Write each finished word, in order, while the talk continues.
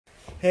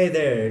Hey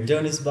there,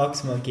 Jonas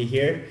Box Monkey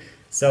here.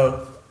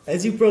 So,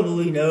 as you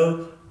probably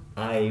know,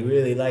 I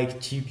really like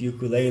cheap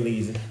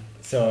ukuleles.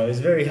 So I was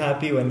very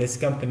happy when this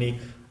company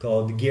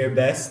called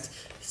GearBest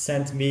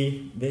sent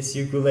me this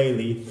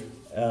ukulele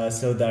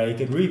so that I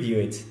could review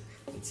it.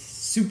 It's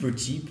super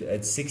cheap at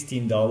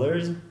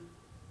 $16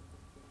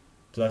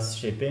 plus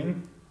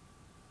shipping,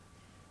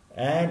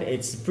 and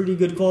it's pretty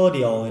good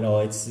quality all in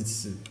all.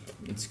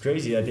 It's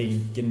crazy that they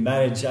can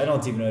manage. I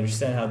don't even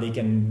understand how they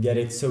can get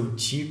it so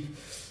cheap.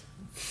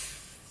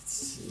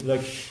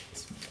 Look,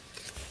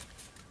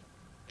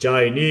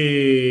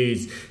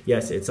 Chinese.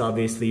 Yes, it's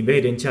obviously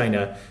made in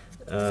China,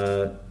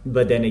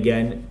 but then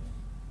again,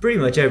 pretty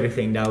much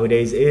everything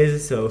nowadays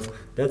is, so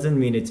doesn't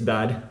mean it's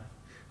bad.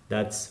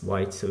 That's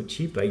why it's so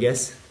cheap, I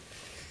guess.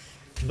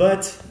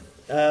 But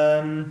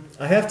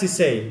I have to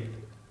say,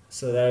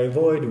 so that I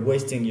avoid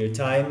wasting your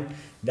time,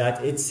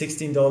 that it's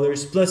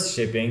 $16 plus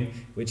shipping,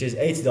 which is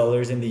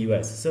 $8 in the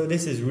US. So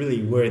this is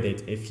really worth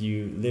it if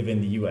you live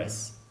in the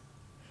US.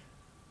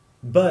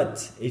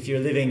 But if you're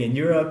living in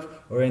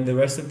Europe or in the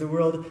rest of the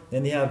world,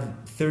 then they have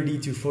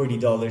 $30 to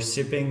 $40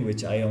 shipping,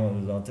 which I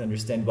don't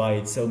understand why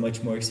it's so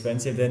much more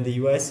expensive than the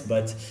US.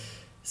 But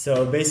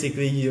so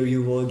basically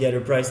you will get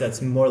a price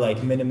that's more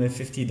like minimum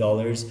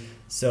 $50.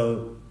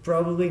 So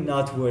probably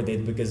not worth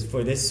it, because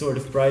for this sort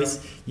of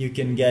price you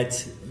can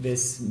get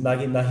this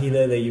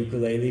Ukulele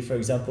ukulele, for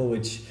example,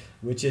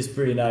 which is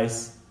pretty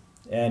nice.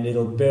 And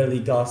it'll barely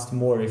cost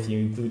more if you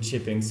include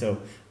shipping, so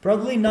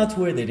probably not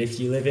worth it if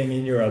you're living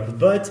in Europe.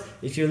 But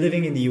if you're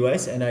living in the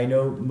US, and I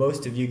know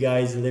most of you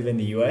guys live in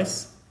the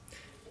US,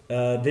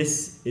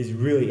 this is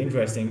really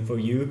interesting for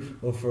you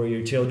or for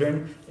your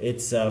children.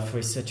 It's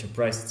for such a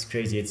price, it's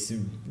crazy. It's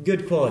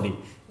good quality.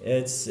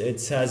 It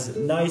has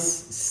nice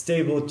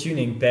stable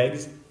tuning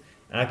pegs,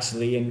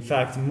 actually, in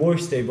fact more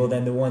stable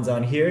than the ones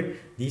on here.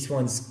 These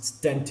ones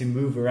tend to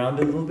move around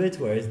a little bit,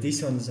 whereas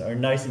these ones are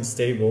nice and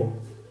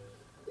stable.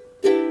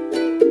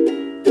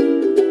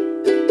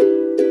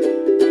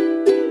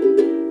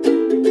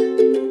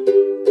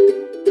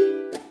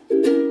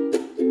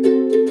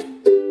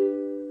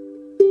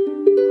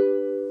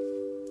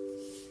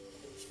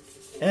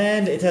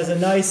 And it has a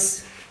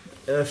nice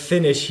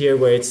finish here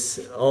where it's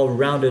all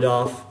rounded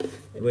off,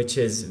 which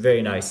is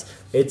very nice.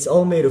 It's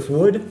all made of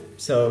wood,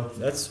 so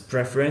that's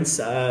preference.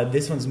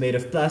 This one's made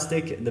of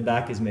plastic, the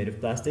back is made of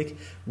plastic,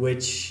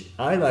 which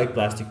I like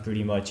plastic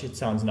pretty much, it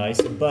sounds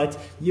nice, but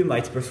you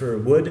might prefer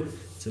wood.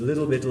 It's a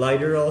little bit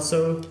lighter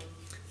also.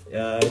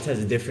 It has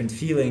a different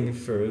feeling,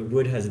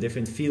 wood has a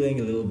different feeling,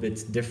 a little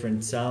bit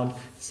different sound,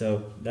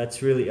 so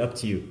that's really up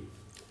to you.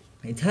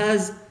 It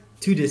has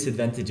two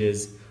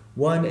disadvantages.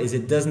 One is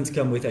it doesn't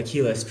come with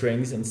Aquila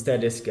strings,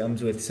 instead it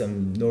comes with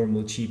some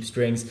normal cheap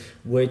strings,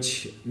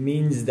 which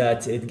means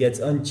that it gets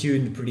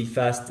untuned pretty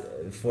fast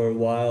for a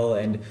while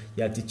and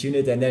you have to tune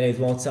it, and then it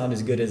won't sound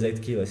as good as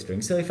Aquila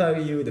strings. So if I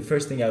were you, the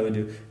first thing I would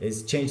do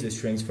is change the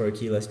strings for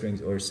Aquila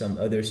strings or some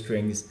other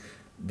strings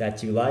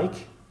that you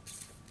like.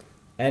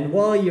 And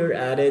while you're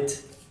at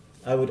it,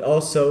 I would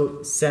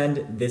also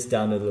sand this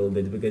down a little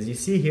bit, because you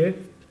see here,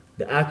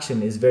 the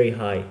action is very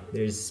high.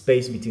 There's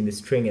space between the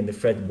string and the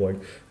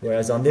fretboard.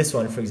 Whereas on this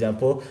one, for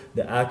example,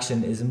 the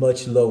action is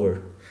much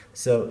lower.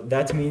 So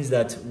that means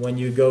that when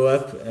you go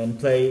up and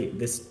play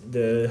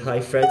the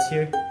high frets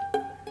here,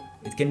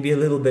 it can be a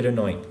little bit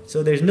annoying.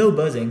 So there's no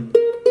buzzing.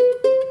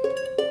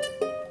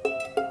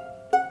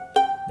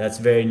 That's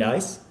very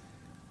nice.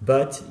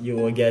 But you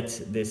will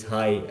get this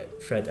high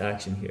fret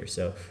action here.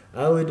 So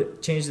I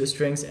would change the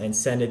strings and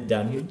sand it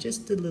down here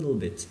just a little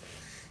bit.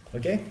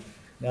 Okay?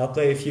 Now I'll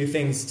play a few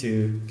things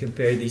to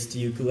compare these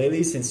two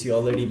ukuleles, since you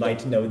already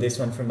might know this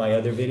one from my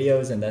other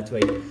videos, and that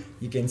way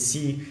you can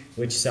see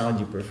which sound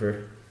you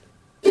prefer.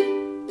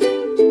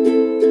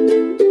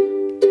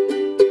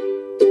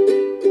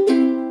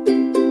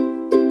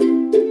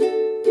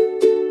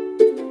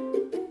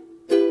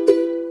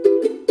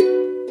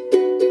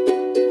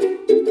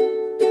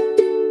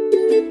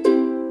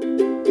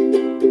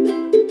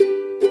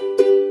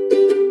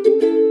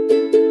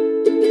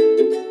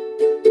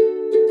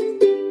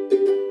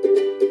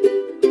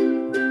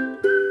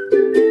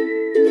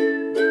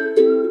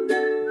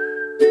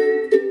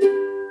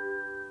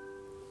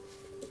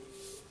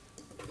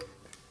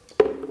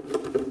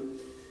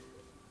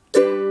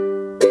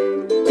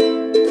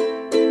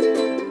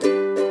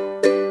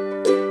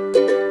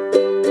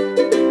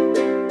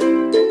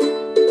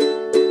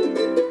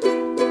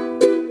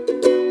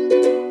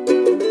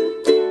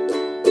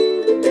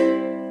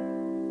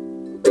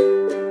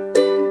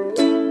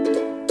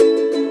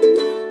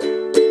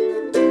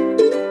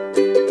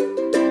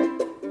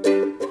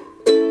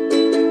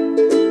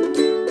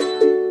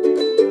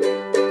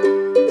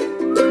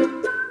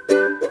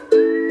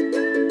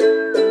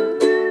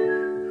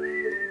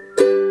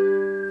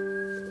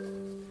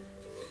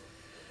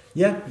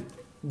 Yeah,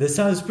 the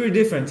sound is pretty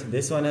different.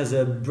 This one has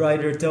a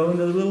brighter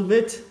tone a little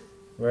bit,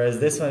 whereas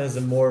this one has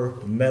a more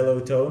mellow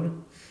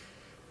tone.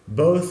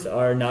 Both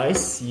are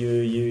nice.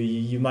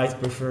 You might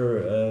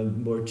prefer a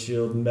more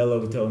chilled,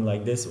 mellow tone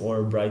like this or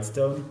a bright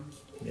tone.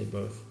 They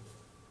both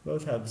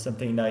both have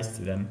something nice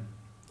to them.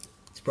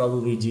 It's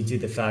probably due to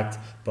the fact,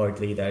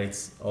 partly, that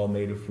it's all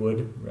made of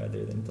wood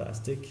rather than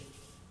plastic.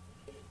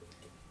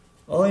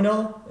 All in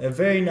all, a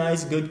very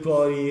nice, good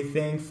quality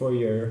thing for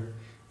your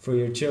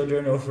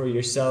children or for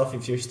yourself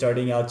if you're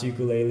starting out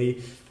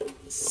ukulele.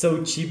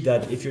 So cheap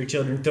that if your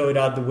children throw it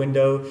out the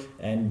window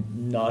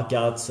and knock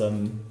out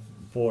some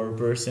poor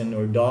person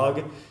or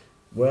dog,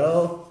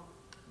 well,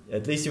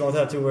 at least you won't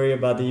have to worry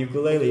about the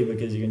ukulele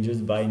because you can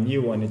just buy a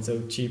new one. It's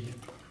so cheap.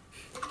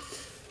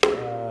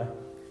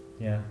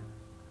 Yeah.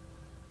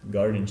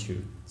 Garden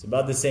shoe. It's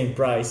about the same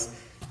price.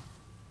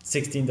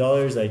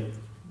 $16.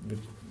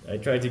 I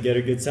tried to get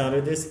a good sound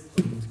of this.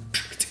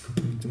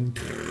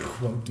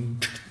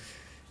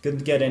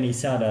 Couldn't get any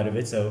sound out of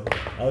it, so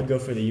I'll go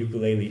for the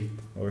ukulele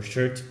or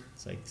shirt.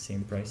 It's like the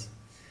same price.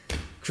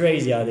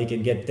 Crazy how they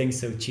can get things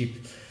so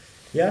cheap.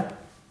 Yeah,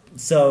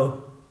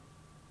 so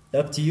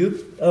up to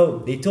you. Oh,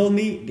 they told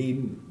me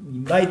they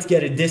might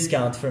get a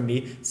discount from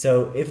me.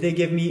 So if they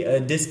give me a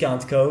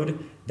discount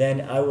code,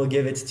 then I will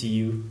give it to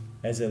you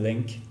as a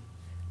link.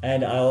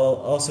 And I'll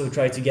also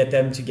try to get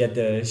them to get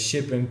the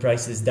shipping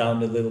prices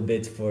down a little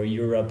bit for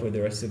Europe or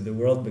the rest of the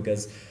world,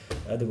 because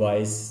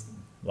otherwise,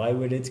 why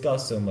would it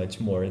cost so much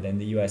more than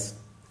the US?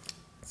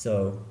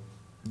 So,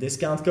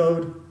 discount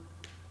code,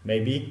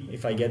 maybe,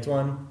 if I get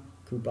one,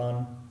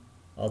 coupon,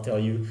 I'll tell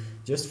you.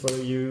 Just for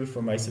you,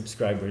 for my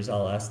subscribers,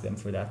 I'll ask them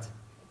for that.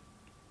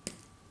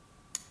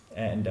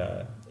 And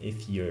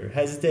if you're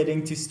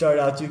hesitating to start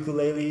out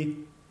ukulele,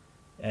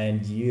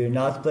 and you're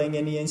not playing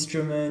any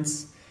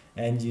instruments,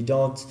 and you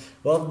don't,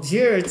 well,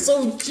 here, it's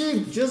so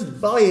cheap,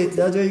 just buy it,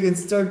 that way you can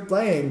start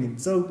playing,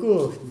 it's so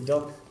cool. You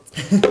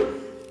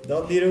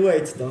don't need to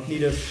wait, don't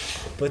need to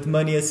put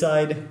money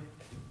aside.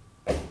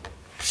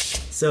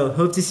 So,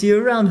 hope to see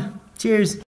you around. Cheers!